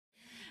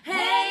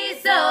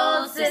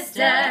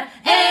sister.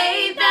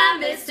 Ain't that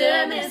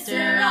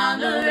Mr. on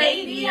the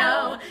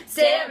radio?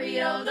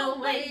 Stereo, the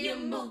way you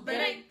move, but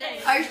ain't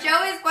they? Our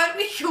show is 1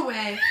 week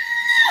away.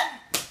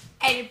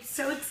 And I'm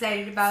so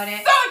excited about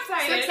it. So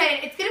excited. So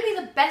excited. It's going to be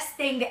the best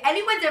thing that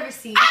anyone's ever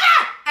seen.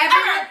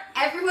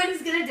 Everyone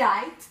is going to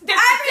die. Everyone's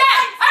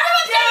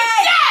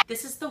dead.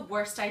 This is the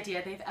worst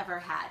idea they've ever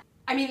had.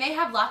 I mean, they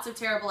have lots of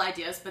terrible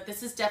ideas, but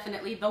this is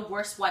definitely the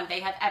worst one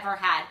they have ever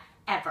had,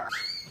 ever.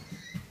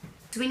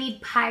 So we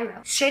need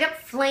pyro. Straight up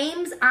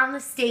flames on the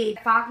stage.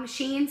 Fog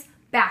machines,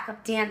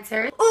 backup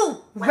dancers.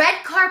 Ooh,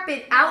 red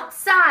carpet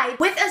outside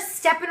with a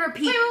step and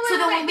repeat.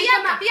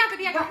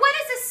 Bianca, what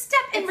is a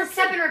step and repeat? It's a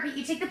step and repeat.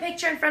 You take the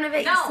picture in front of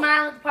it, No. you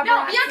smile at the paparazzi.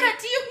 No, Bianca,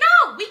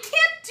 no, we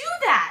can't do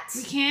that.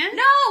 We can't?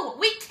 No,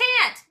 we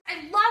can't.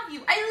 I love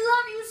you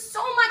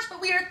so much, but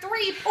we are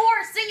 3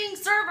 poor singing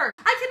servers.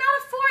 I cannot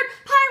afford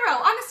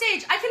pyro on the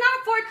stage. I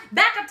cannot afford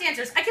backup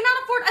dancers. I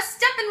cannot afford a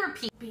step and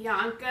repeat.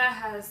 Bianca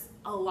has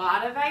a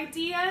lot of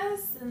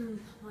ideas, and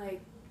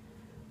like,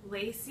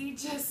 Lacey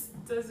just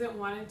doesn't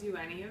want to do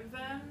any of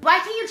them. Why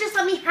can't you just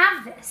let me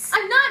have this?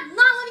 I'm not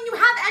letting you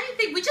have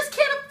anything. We just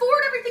can't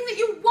afford everything that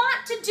you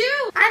want to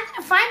do. I'm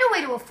gonna find a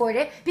way to afford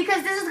it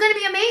because this is gonna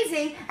be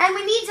amazing and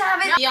we need to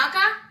have it.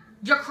 Bianca,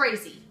 you're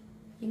crazy.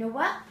 You know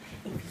what?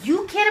 If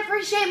you can't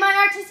appreciate my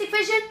artistic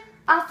vision,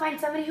 I'll find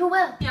somebody who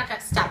will. Bianca,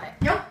 stop it.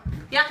 Nope.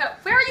 Bianca,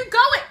 where are you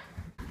going?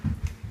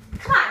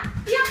 Come on,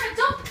 Bianca,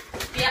 don't.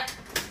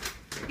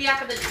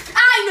 Bianca,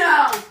 I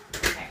know!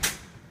 Okay.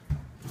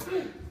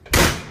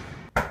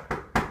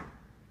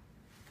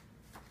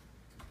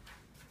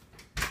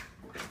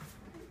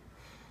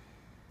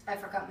 I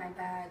forgot my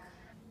bag.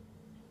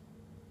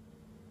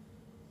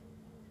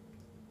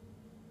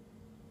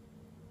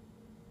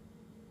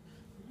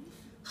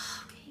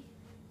 Okay.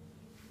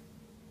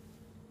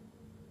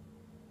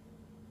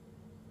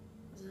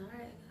 Is it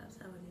alright? I'm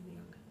upset with you,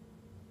 Bianca.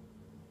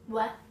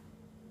 What?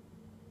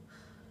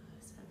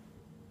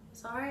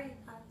 Sorry, I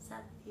got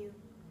upset with you,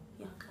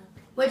 Bianca.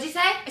 What'd you say?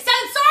 I said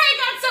I'm sorry I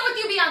got upset with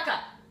you, Bianca.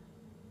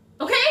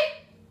 Okay?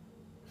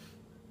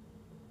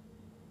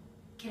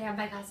 Can I have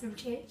my costume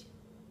change?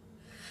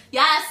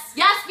 Yes,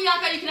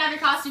 Bianca, you can have your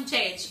costume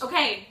change.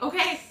 Okay. Come on.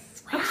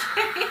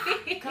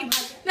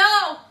 No.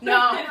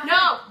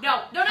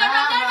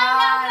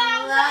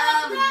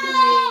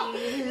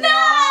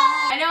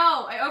 I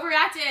know, I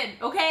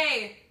overreacted.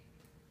 Okay.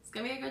 It's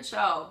gonna be a good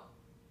show.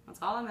 That's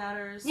all that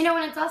matters. You know,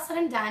 when it's all said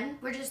and done,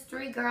 we're just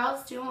 3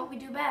 girls doing what we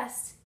do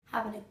best.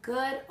 Having a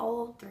good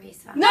old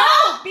threesome. No,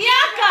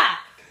 Bianca!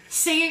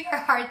 Singing our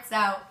hearts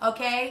out,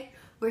 okay?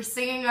 We're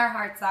singing our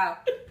hearts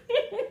out.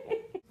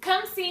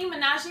 Come see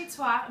Menage,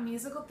 Trois, a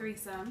musical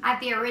threesome At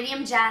the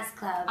Iridium Jazz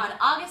Club. On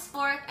August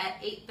 4th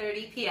at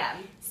 8:30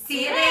 p.m.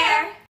 See you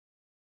there!